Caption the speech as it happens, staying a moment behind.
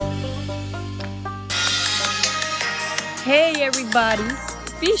Hey everybody,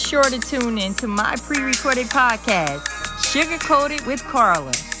 be sure to tune in to my pre-recorded podcast, Sugar Coated with Karla.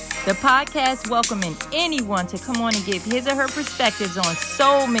 The podcast welcoming anyone to come on and give his or her perspectives on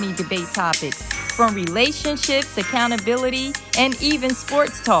so many debate topics, from relationships, accountability, and even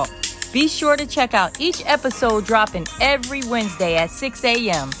sports talk. Be sure to check out each episode dropping every Wednesday at 6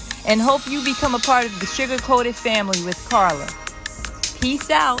 a.m. and hope you become a part of the Sugar Coated family with Karla. Peace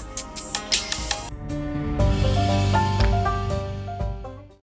out.